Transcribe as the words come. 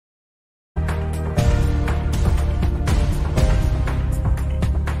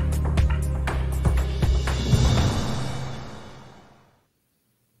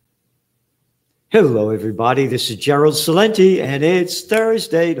Hello, everybody. This is Gerald Celente, and it's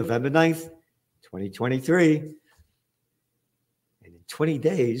Thursday, November 9th, 2023. And in 20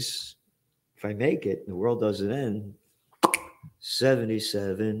 days, if I make it and the world doesn't end,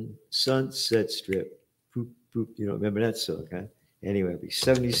 77 Sunset Strip. Boop, boop. You don't remember that song, huh? Anyway, it'll be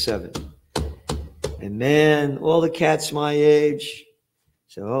 77. And man, all the cats my age.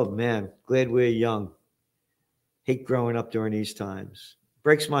 So, oh man, glad we're young. Hate growing up during these times.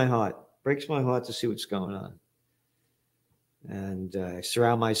 Breaks my heart. Breaks my heart to see what's going on. And I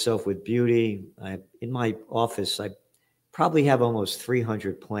surround myself with beauty. In my office, I probably have almost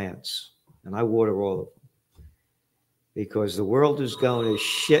 300 plants, and I water all of them because the world is going to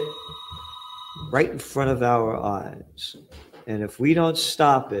shit right in front of our eyes. And if we don't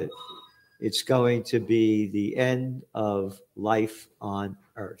stop it, it's going to be the end of life on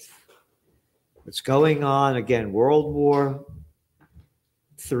Earth. What's going on, again, World War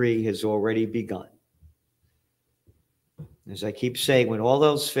III has already begun. As I keep saying, when all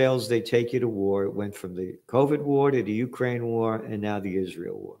else fails, they take you to war. It went from the COVID war to the Ukraine war and now the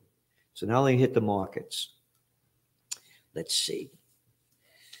Israel war. So now they hit the markets. Let's see.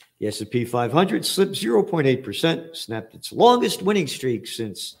 The S&P 500 slipped 0.8%, snapped its longest winning streak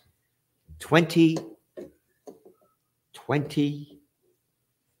since 2021.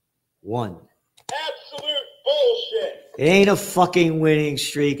 Absolute bullshit. It ain't a fucking winning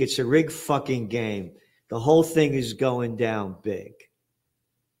streak. It's a rigged fucking game. The whole thing is going down big.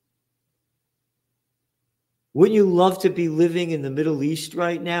 Wouldn't you love to be living in the Middle East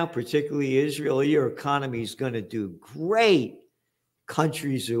right now, particularly Israel? Your economy is going to do great.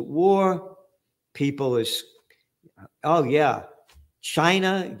 Countries at war. People is, oh yeah.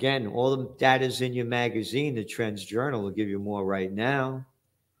 China, again, all the data's in your magazine. The Trends Journal will give you more right now.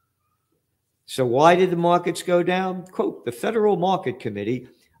 So why did the markets go down? Quote, the Federal Market Committee,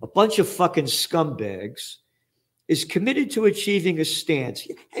 a bunch of fucking scumbags, is committed to achieving a stance.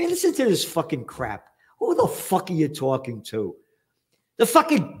 Hey, listen to this fucking crap. Who the fuck are you talking to? The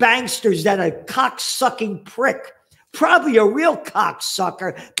fucking banksters that a cocksucking prick, probably a real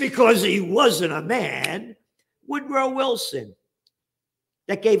cocksucker because he wasn't a man, Woodrow Wilson,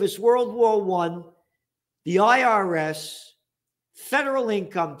 that gave us World War I, the IRS, federal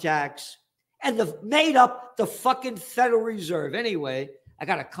income tax, and made up the fucking Federal Reserve. Anyway, I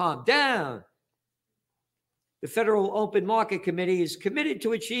got to calm down. The Federal Open Market Committee is committed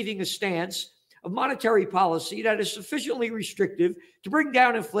to achieving a stance of monetary policy that is sufficiently restrictive to bring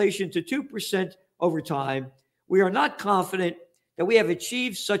down inflation to 2% over time. We are not confident that we have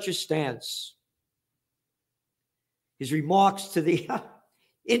achieved such a stance. His remarks to the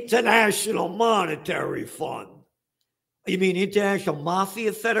International Monetary Fund. You mean International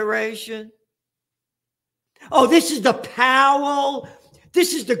Mafia Federation? Oh, this is the Powell.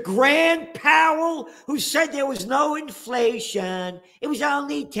 This is the Grand Powell who said there was no inflation. It was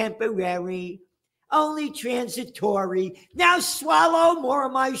only temporary, only transitory. Now swallow more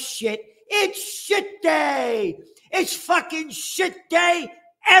of my shit. It's shit day. It's fucking shit day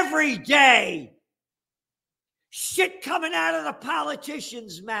every day. Shit coming out of the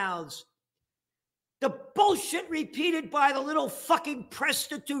politicians' mouths. The bullshit repeated by the little fucking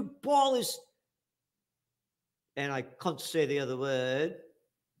prostitute ballers. And I can't say the other word.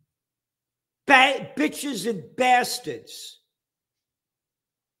 Bitches and bastards.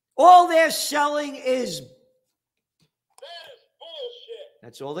 All they're selling is. That is bullshit.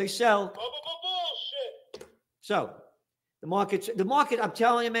 That's all they sell. Bullshit. So the market, I'm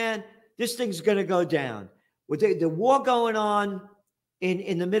telling you, man, this thing's going to go down. With the war going on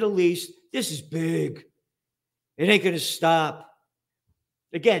in the Middle East, this is big. It ain't going to stop.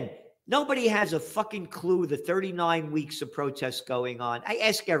 Again, nobody has a fucking clue the 39 weeks of protests going on. I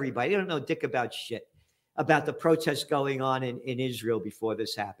ask everybody. They don't know dick about shit about the protests going on in Israel before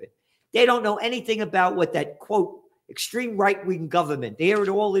this happened. They don't know anything about what that, quote, extreme right-wing government, there it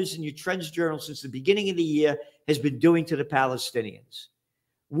all is in your Trends Journal since the beginning of the year, has been doing to the Palestinians.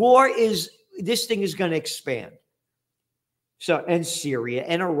 This thing is going to expand. So, and Syria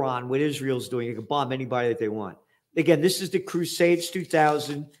and Iran, what Israel's doing, you can bomb anybody that they want. Again, this is the Crusades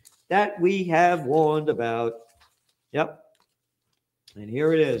 2000 that we have warned about. Yep. And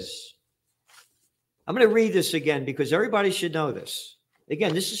here it is. I'm going to read this again because everybody should know this.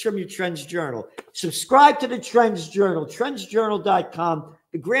 Again, this is from your Trends Journal. Subscribe to the Trends Journal, trendsjournal.com.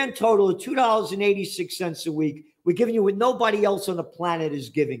 The grand total of $2.86 a week. We're giving you what nobody else on the planet is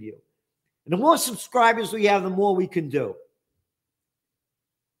giving you. And the more subscribers we have, the more we can do.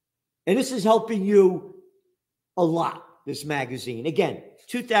 And this is helping you a lot, this magazine. Again,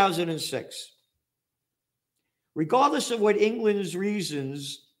 2006. Regardless of what England's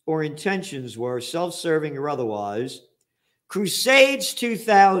reasons or intentions were, self-serving or otherwise, Crusades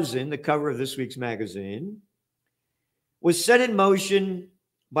 2000, the cover of this week's magazine, was set in motion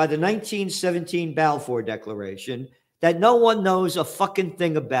by the 1917 Balfour Declaration that no one knows a fucking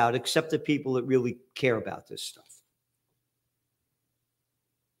thing about except the people that really care about this stuff.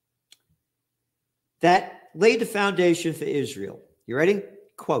 That laid the foundation for Israel. You ready?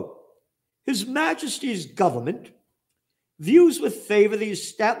 Quote, His Majesty's government views with favor the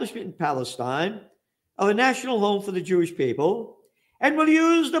establishment in Palestine of a national home for the Jewish people and will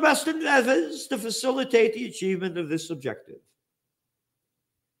use the best endeavors to facilitate the achievement of this objective.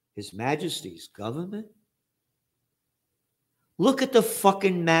 His Majesty's government? Look at the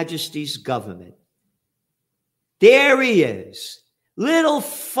fucking Majesty's government. There he is. Little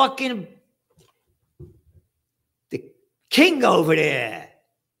fucking the king over there.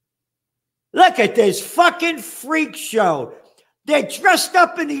 Look at this fucking freak show. They're dressed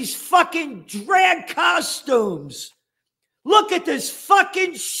up in these fucking drag costumes. Look at this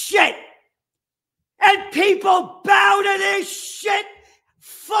fucking shit. And people bow to this shit.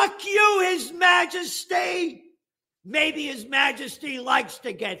 Fuck you, His Majesty. Maybe His Majesty likes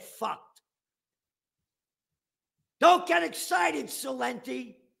to get fucked. Don't get excited,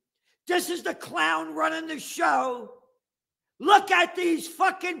 Celente. This is the clown running the show. Look at these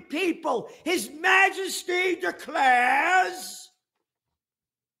fucking people. His Majesty declares.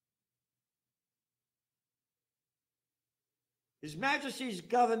 His Majesty's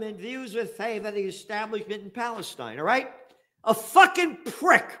government views with favor the establishment in Palestine, all right? A fucking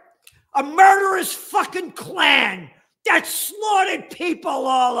prick. A murderous fucking clan that slaughtered people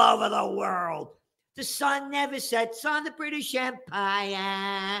all over the world. The sun never sets on the British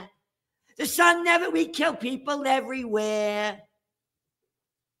Empire. The sun never, we kill people everywhere.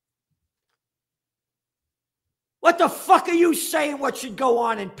 What the fuck are you saying what should go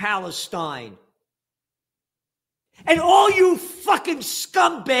on in Palestine? And all you fucking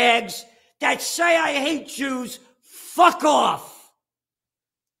scumbags that say I hate Jews, fuck off.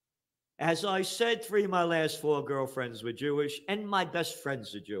 As I said, 3 of my last 4 girlfriends were Jewish, and my best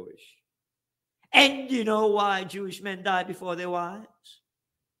friends are Jewish. And you know why Jewish men die before their wives?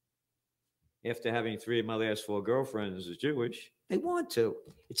 After having 3 of my last 4 girlfriends are Jewish, they want to.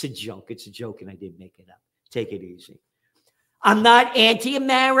 It's a joke. It's a joke, and I didn't make it up. Take it easy. I'm not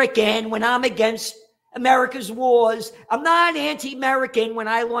anti-American when I'm against America's wars. I'm not anti-American when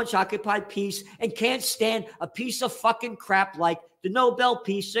I launch Occupy Peace and can't stand a piece of fucking crap like the Nobel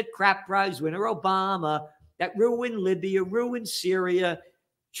Peace Crap Prize winner Obama that ruined Libya, ruined Syria,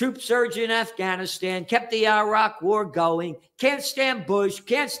 troop surge in Afghanistan, kept the Iraq war going, can't stand Bush,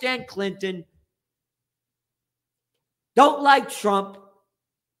 can't stand Clinton, don't like Trump.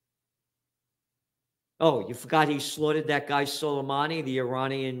 Oh, you forgot he slaughtered that guy Soleimani, the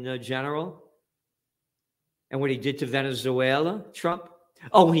Iranian general? And what he did to Venezuela, Trump?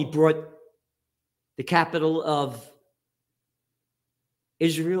 Oh, he brought the capital of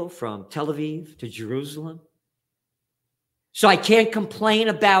Israel from Tel Aviv to Jerusalem. So I can't complain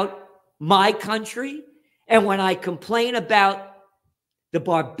about my country. And when I complain about the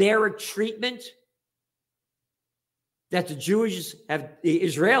barbaric treatment that the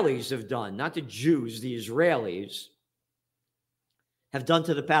Israelis have done, not the Jews, the Israelis have done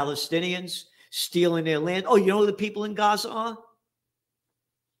to the Palestinians, stealing their land. Oh, you know who the people in Gaza are?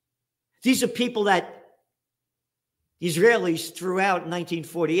 These are people that the Israelis threw out in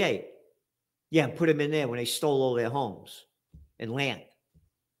 1948. Yeah, and put them in there when they stole all their homes and land.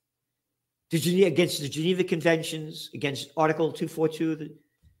 Against the Geneva Conventions, against Article 242 of the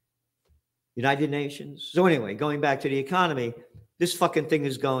United Nations. So anyway, going back to the economy, this fucking thing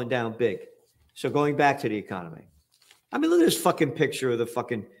is going down big. So going back to the economy. I mean, look at this fucking picture of the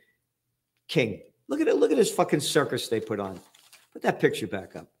fucking king. Look at it. Look at this fucking circus they put on. Put that picture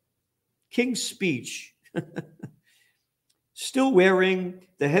back up. King's speech. Still wearing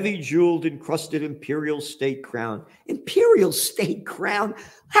the heavy jeweled encrusted imperial state crown. Imperial state crown?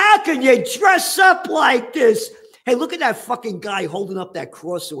 How can you dress up like this? Hey, look at that fucking guy holding up that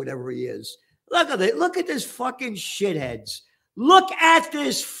cross or whatever he is. Look at it. Look at this fucking shitheads. Look at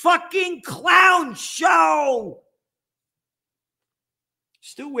this fucking clown show.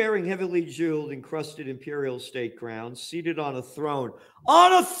 Still wearing heavily jeweled, encrusted imperial state crown, seated on a throne.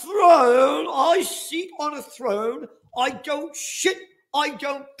 On a throne, I sit on a throne. I don't shit, I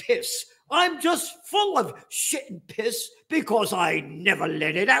don't piss. I'm just full of shit and piss because I never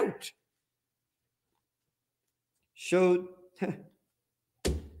let it out. Showed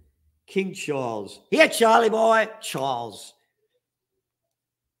King Charles. Here, Charlie boy. Charles.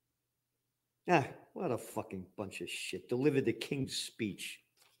 Ah, what a fucking bunch of shit. Delivered the king's speech.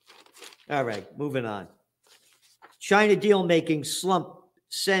 All right, moving on. China deal-making slump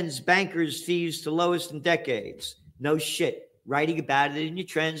sends bankers' fees to lowest in decades. No shit. Writing about it in your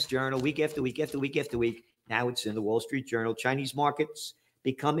Trends Journal week after week after week after week. Now it's in the Wall Street Journal. Chinese markets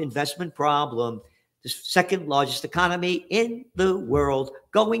become investment problem. The second largest economy in the world,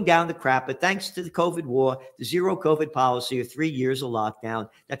 going down the crapper thanks to the COVID war, the zero COVID policy of 3 years of lockdown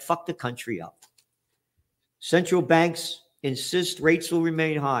that fucked the country up. Central banks insist rates will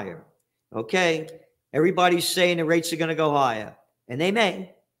remain higher. Okay, everybody's saying the rates are going to go higher, and they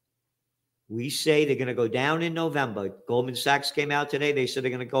may. We say they're going to go down in November. Goldman Sachs came out today. They said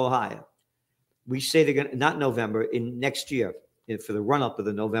they're going to go higher. We say they're going to, not November, in next year, for the run-up of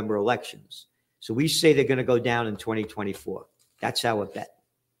the November elections. So we say they're going to go down in 2024. That's our bet.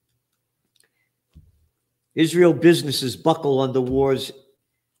 Israel businesses buckle under wars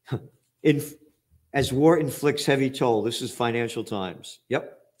as war inflicts heavy toll. This is Financial Times.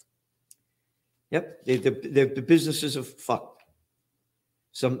 Yep. The businesses are fucked.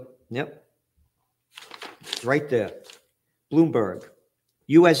 Yep. It's right there. Bloomberg.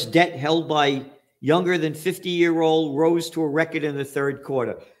 U.S. debt held by younger than 50-year-old rose to a record in the third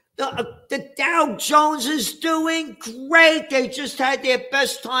quarter. The Dow Jones is doing great. They just had their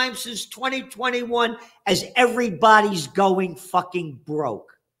best time since 2021 as everybody's going fucking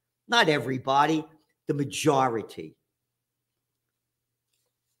broke. Not everybody, the majority.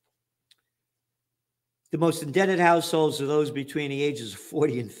 The most indebted households are those between the ages of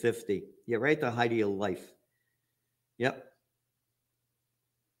 40 and 50. Yeah, right at the height of your life. Yep.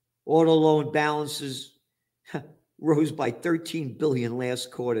 Auto loan balances rose by $13 billion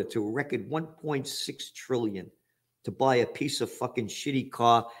last quarter to a record $1.6 trillion to buy a piece of fucking shitty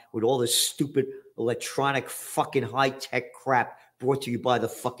car with all this stupid electronic fucking high-tech crap brought to you by the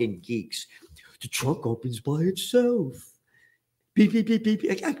fucking geeks. The trunk opens by itself. Beep, beep, beep, beep.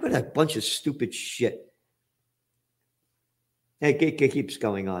 I got a bunch of stupid shit. It keeps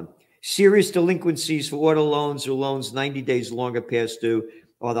going on. Serious delinquencies for auto loans or loans 90 days longer past due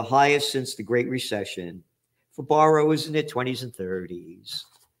are the highest since the Great Recession for borrowers in their 20s and 30s.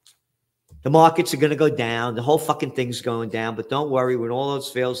 The markets are going to go down. The whole fucking thing's going down. But don't worry. When all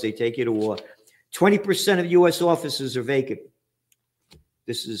else fails, they take you to war. 20% of U.S. offices are vacant.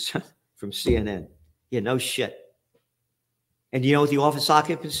 This is from CNN. Yeah, no shit. And you know what the office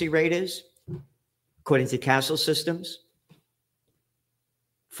occupancy rate is? According to Castle Systems,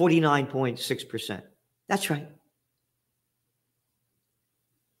 49.6%. That's right.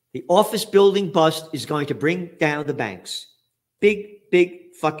 The office building bust is going to bring down the banks.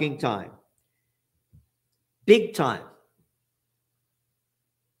 Big fucking time. Big time.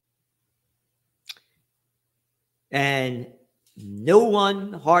 And no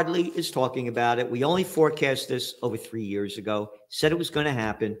one hardly is talking about it. We only forecast this over 3 years ago. Said it was going to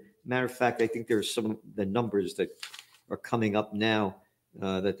happen. Matter of fact, I think there are some of the numbers that are coming up now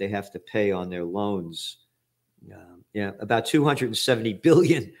that they have to pay on their loans. About $270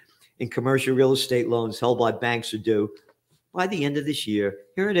 billion in commercial real estate loans held by banks are due by the end of this year.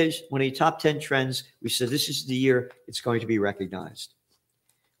 Here it is, one of the top 10 trends. We said this is the year it's going to be recognized.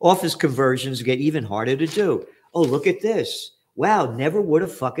 Office conversions get even harder to do. Oh, look at this. Wow, never would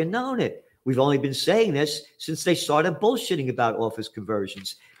have fucking known it. We've only been saying this since they started bullshitting about office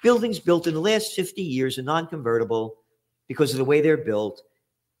conversions. Buildings built in the last 50 years are non-convertible because of the way they're built.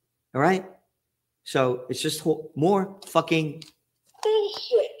 All right? So it's just more fucking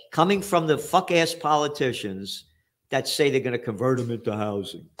Bullshit. coming from the fuck-ass politicians that say they're going to convert them into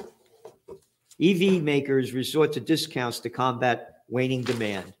housing. EV makers resort to discounts to combat waning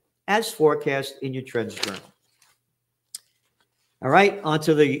demand, as forecast in your Trends Journal. All right, on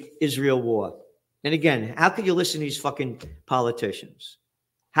to the Israel war. And again, how can you listen to these fucking politicians?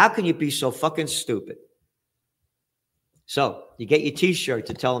 How can you be so fucking stupid? So you get your T-shirt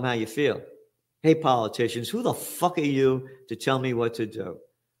to tell them how you feel. Hey, politicians, who the fuck are you to tell me what to do?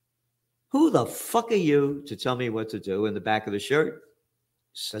 Who the fuck are you to tell me what to do? In the back of the shirt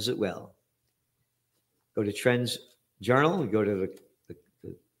says it well. Go to Trends Journal and go to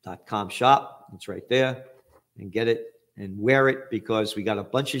the .com shop. It's right there. And get it and wear it because we got a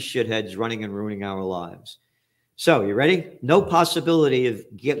bunch of shitheads running and ruining our lives. So, you ready? No possibility of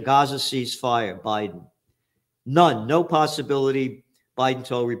Gaza ceasefire, Biden. None. No possibility, Biden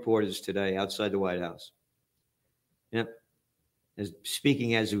told reporters today outside the White House. Yep.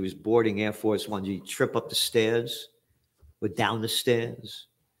 Speaking as he was boarding Air Force One, did he trip up the stairs or down the stairs?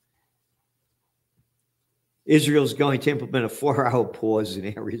 Israel's going to implement a 4-hour pause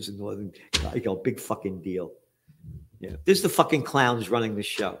in areas in northern Gaza. Big fucking deal. Yeah. This is the fucking clowns running the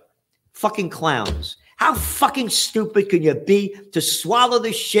show. Fucking clowns. How fucking stupid can you be to swallow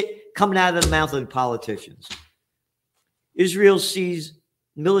the shit coming out of the mouth of the politicians? Israel sees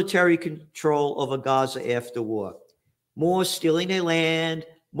military control over Gaza after war. More stealing their land,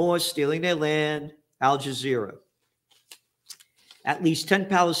 more stealing their land. Al Jazeera. At least 10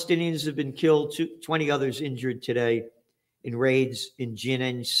 Palestinians have been killed, 20 others injured today in raids in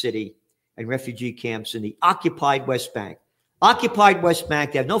Jenin City and refugee camps in the occupied West Bank. Occupied West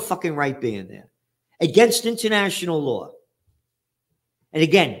Bank, they have no fucking right being there. Against international law. And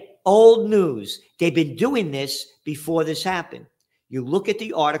again, old news. They've been doing this before this happened. You look at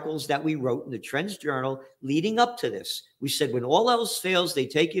the articles that we wrote in the Trends Journal leading up to this. We said when all else fails, they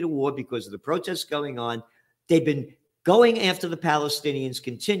take you to war because of the protests going on. They've been going after the Palestinians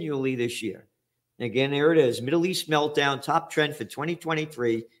continually this year. And again, there it is. Middle East meltdown, top trend for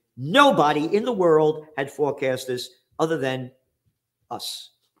 2023. Nobody in the world had forecast this other than us.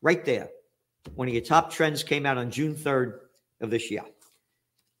 Right there. One of your top trends came out on June 3rd of this year.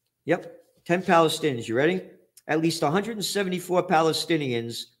 Yep. 10 Palestinians. You ready? At least 174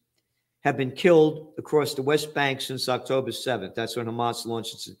 Palestinians have been killed across the West Bank since October 7th. That's when Hamas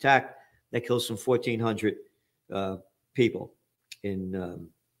launched its attack. That killed some 1,400 people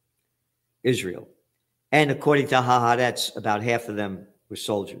in Israel. And according to Haaretz, about half of them were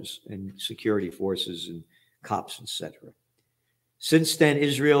soldiers and security forces and cops, etc. Since then,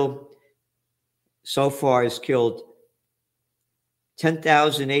 Israel so far has killed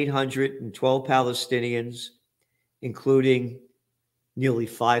 10,812 Palestinians, including nearly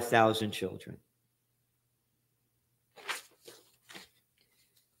 5,000 children.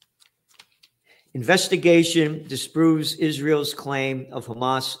 Investigation disproves Israel's claim of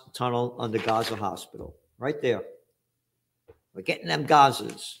Hamas tunnel under Gaza hospital. Right there. We're getting them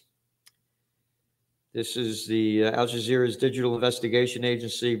Gazas. This is the Al Jazeera's digital investigation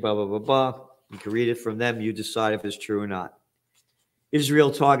agency, blah, blah, blah, blah. You can read it from them. You decide if it's true or not.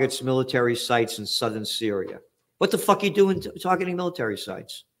 Israel targets military sites in southern Syria. What the fuck are you doing targeting military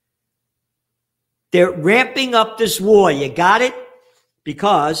sites? They're ramping up this war. You got it?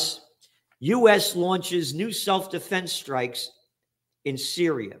 Because U.S. launches new self-defense strikes in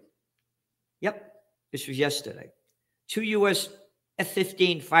Syria. Yep, this was yesterday. 2 U.S.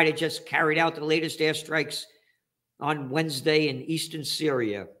 F-15 fighter jets carried out the latest airstrikes on Wednesday in eastern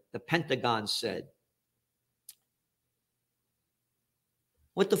Syria, the Pentagon said.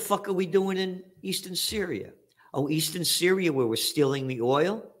 What the fuck are we doing in eastern Syria? Oh, eastern Syria where we're stealing the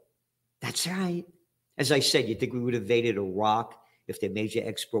oil? That's right. As I said, you think we would have invaded Iraq if their major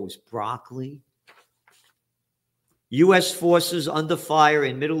export was broccoli? U.S. forces under fire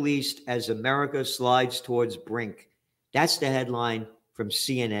in Middle East as America slides towards brink. That's the headline from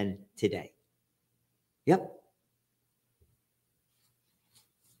CNN today. Yep.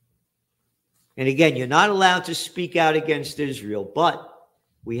 And again, you're not allowed to speak out against Israel, but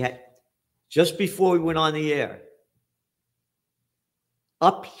we had, just before we went on the air,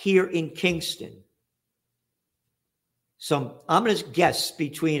 up here in Kingston, I'm going to guess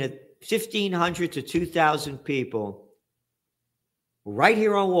between 1,500 to 2,000 people right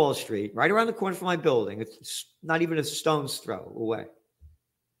here on Wall Street, right around the corner from my building. It's not even a stone's throw away.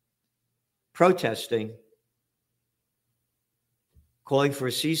 Protesting, calling for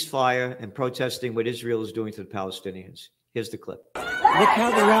a ceasefire and protesting what Israel is doing to the Palestinians. Here's the clip. Look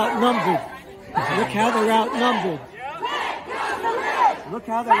how they're outnumbered. Look how they're outnumbered. Look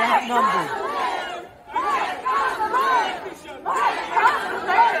how they're outnumbered.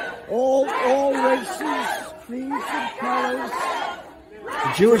 All races, creeds, and colors.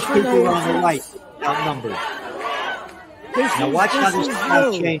 The Jewish people are on the right, outnumbered. Now watch how this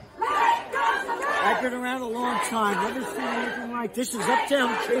crowd changes. I've been around a long time. Never seen anything like this. Is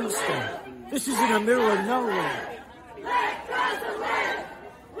uptown Kingston. This is in the middle of nowhere.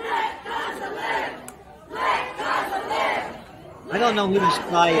 I don't know who this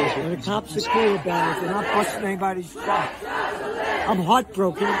guy is. And the cops are cool about it. They're not busting anybody's shot. I'm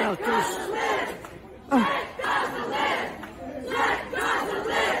heartbroken about this.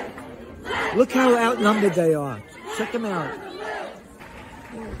 Look how outnumbered they are. Check them out.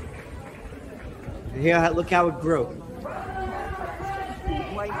 Here, look how it grew.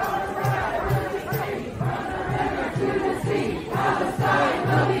 Palestine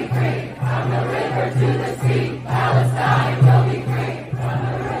will be free. From the river to the sea, Palestine will be free. From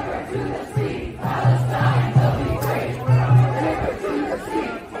the river to the sea, Palestine will be free. From the river to the sea.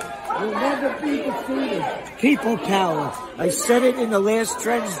 We'll never be defeated. People power. I said it in the last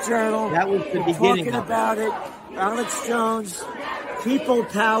Trends Journal. That was the beginning. Talking about it. Alex Jones. People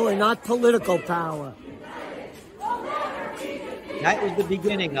power, not political power. That was the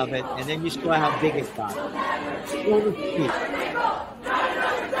beginning of it, and then you saw how big it got. Still the speech.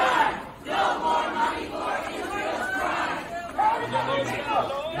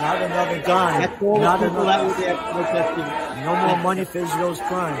 Not another dime. That's all Not the people another. that were there protesting. No more money for Israel's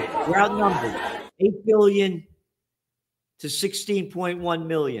crime. We're outnumbered. 8 billion to 16.1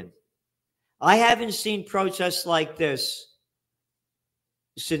 million. I haven't seen protests like this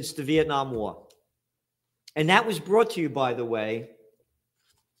since the Vietnam War. And that was brought to you, by the way,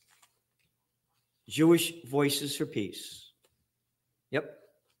 Jewish Voices for Peace. Yep.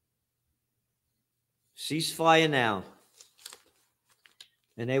 Ceasefire now.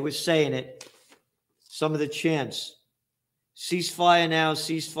 And they were saying it, some of the chants, ceasefire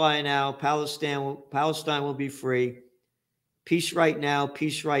now, Palestine will be free. Peace right now,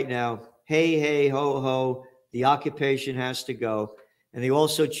 peace right now. Hey, hey, ho, ho, the occupation has to go. And they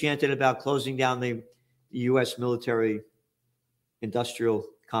also chanted about closing down the U.S. military industrial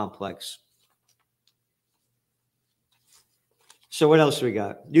complex. So what else we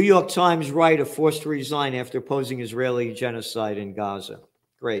got? New York Times writer forced to resign after opposing Israeli genocide in Gaza.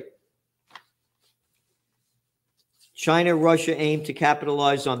 Great. China, Russia aim to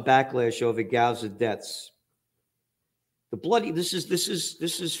capitalize on backlash over Gaza deaths. The bloody. This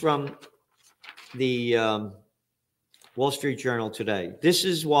is from the Wall Street Journal today. This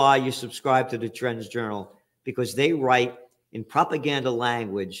is why you subscribe to the Trends Journal, because they write in propaganda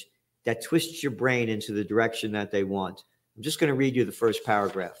language that twists your brain into the direction that they want. I'm just going to read you the first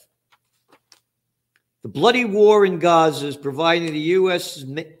paragraph. The bloody war in Gaza is providing the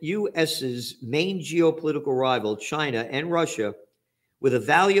U.S.'s main geopolitical rival, China and Russia, with a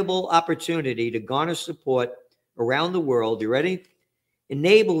valuable opportunity to garner support around the world. You ready?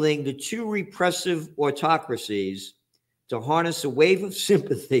 Enabling the two repressive autocracies to harness a wave of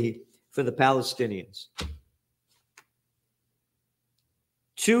sympathy for the Palestinians.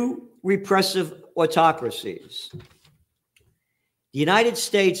 Two repressive autocracies. The United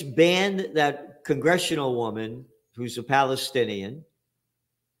States banned that congressional woman who's a Palestinian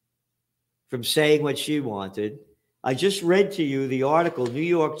from saying what she wanted. I just read to you the article, New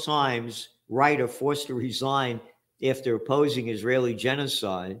York Times writer forced to resign after opposing Israeli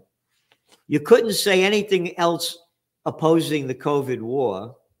genocide. You couldn't say anything else opposing the COVID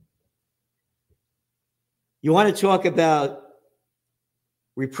war. You want to talk about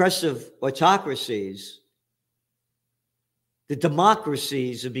repressive autocracies? The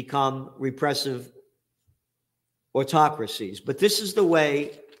democracies have become repressive autocracies. But this is the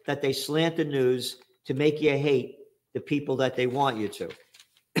way that they slant the news to make you hate the people that they want you to.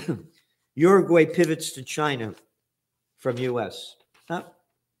 Uruguay pivots to China from U.S.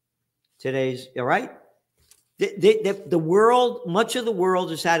 Today's, all right? The world, much of the world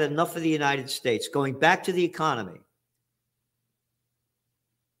has had enough of the United States. Going back to the economy.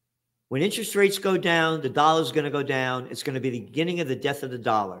 When interest rates go down, the dollar is going to go down. It's going to be the beginning of the death of the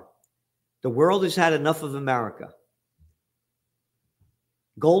dollar. The world has had enough of America.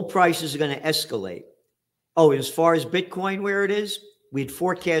 Gold prices are going to escalate. Oh, as far as Bitcoin, where it is, we'd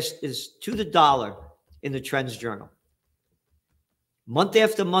forecast is to the dollar in the Trends Journal. Month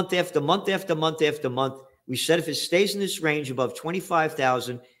after month after month after month after month, we said if it stays in this range above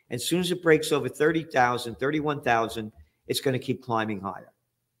 25,000, and as soon as it breaks over 30,000, 31,000, it's going to keep climbing higher.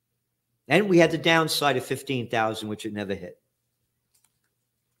 And we had the downside of 15,000, which it never hit.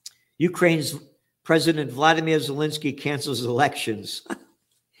 Ukraine's President Vladimir Zelensky cancels elections.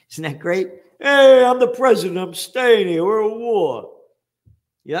 Isn't that great? Hey, I'm the president. I'm staying here. We're at war.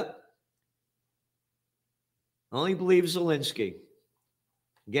 Yep. Only believes Zelensky.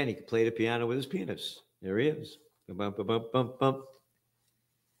 Again, he can play the piano with his penis. There he is. Bum, bum, bum, bum, bum.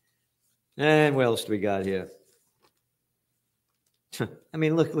 And what else do we got here? I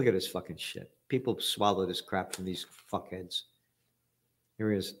mean, look at this fucking shit. People swallow this crap from these fuckheads.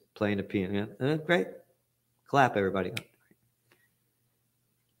 Here he is playing the piano. Great. Clap, everybody.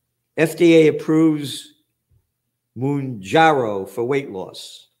 FDA approves Mounjaro for weight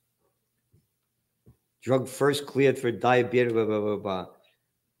loss. Drug first cleared for diabetes. Blah, blah, blah, blah.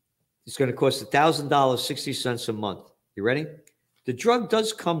 It's going to cost $1,000, 60 cents a month. You ready? The drug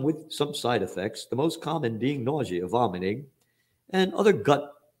does come with some side effects, the most common being nausea, vomiting, and other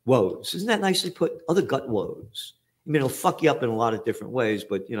gut woes. Isn't that nicely put? Other gut woes. I mean, it'll fuck you up in a lot of different ways,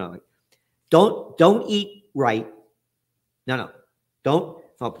 but, you know, don't eat right. No. Don't.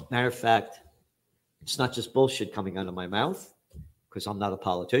 Oh, matter of fact, it's not just bullshit coming out of my mouth because I'm not a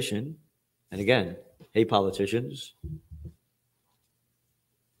politician. And again, hey, politicians,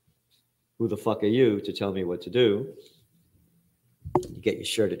 who the fuck are you to tell me what to do? You get your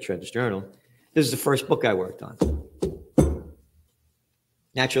shirt at Trends Journal. This is the first book I worked on.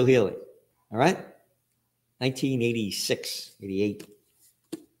 Natural healing. All right? 1986, 88.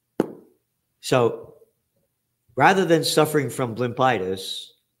 So rather than suffering from blimpitis,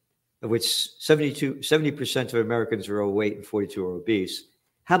 of which 70% of Americans are overweight and 42 are obese,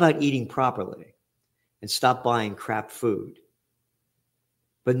 how about eating properly and stop buying crap food?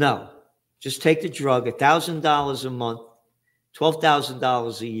 But no, just take the drug, $1,000 a month,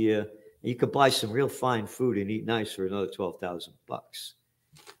 $12,000 a year, and you could buy some real fine food and eat nice for another $12,000 bucks.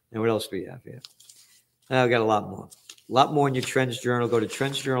 And what else do we have here? I've got a lot more. A lot more in your Trends Journal. Go to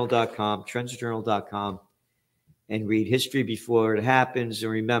trendsjournal.com, and read history before it happens.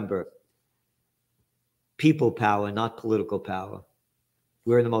 And remember, people power, not political power.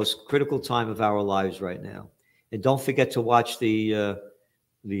 We're in the most critical time of our lives right now. And don't forget to watch the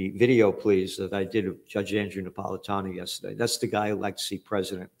video, please, that I did of Judge Andrew Napolitano yesterday. That's the guy who liked to see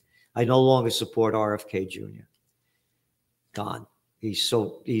president. I no longer support RFK Jr. Gone. He's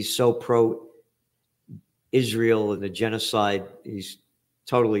so pro Israel and the genocide. He's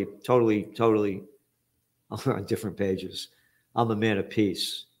totally on different pages. I'm a man of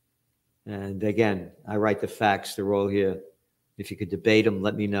peace. And again, I write the facts. They're all here. If you could debate them,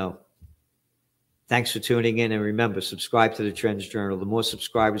 let me know. Thanks for tuning in. And remember, subscribe to the Trends Journal. The more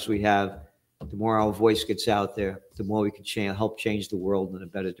subscribers we have, the more our voice gets out there, the more we can help change the world in a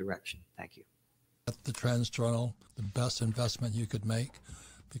better direction. Thank you. At the Trends Journal, the best investment you could make,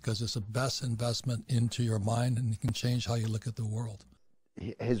 because it's the best investment into your mind, and it can change how you look at the world.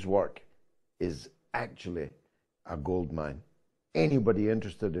 His work is actually a gold mine. Anybody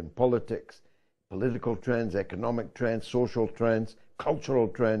interested in politics, political trends, economic trends, social trends, cultural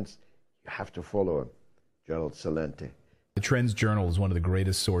trends, you have to follow him. Gerald Celente. The Trends Journal is one of the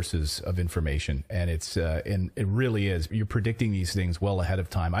greatest sources of information, and and it really is. You're predicting these things well ahead of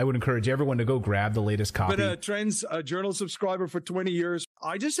time. I would encourage everyone to go grab the latest copy. Been a Trends Journal subscriber for 20 years.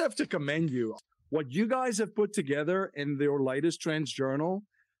 I just have to commend you. What you guys have put together in your latest Trends Journal,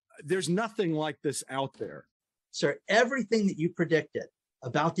 there's nothing like this out there. Sir, everything that you predicted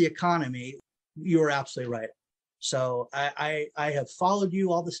about the economy, you were absolutely right. So I have followed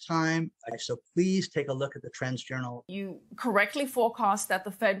you all this time. So please take a look at the Trends Journal. You correctly forecast that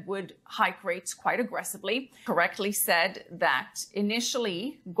the Fed would hike rates quite aggressively, correctly said that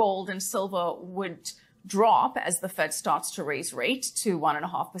initially gold and silver would drop as the Fed starts to raise rate to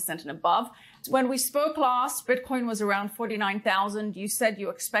 1.5% and above. When we spoke last, Bitcoin was around 49,000. You said you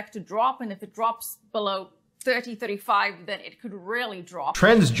expect to drop, and if it drops below 30, 35, then it could really drop.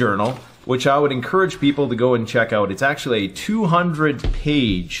 Trends Journal, which I would encourage people to go and check out. It's actually a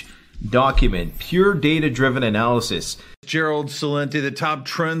 200-page document, pure data-driven analysis. Gerald Celente, the top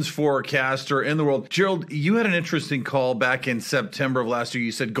trends forecaster in the world. Gerald, you had an interesting call back in September of last year.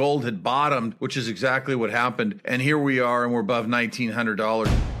 You said gold had bottomed, which is exactly what happened. And here we are, and we're above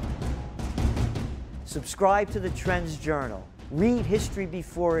 $1,900. Subscribe to the Trends Journal. Read history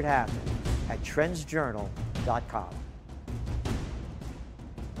before it happened at trendsjournal.com.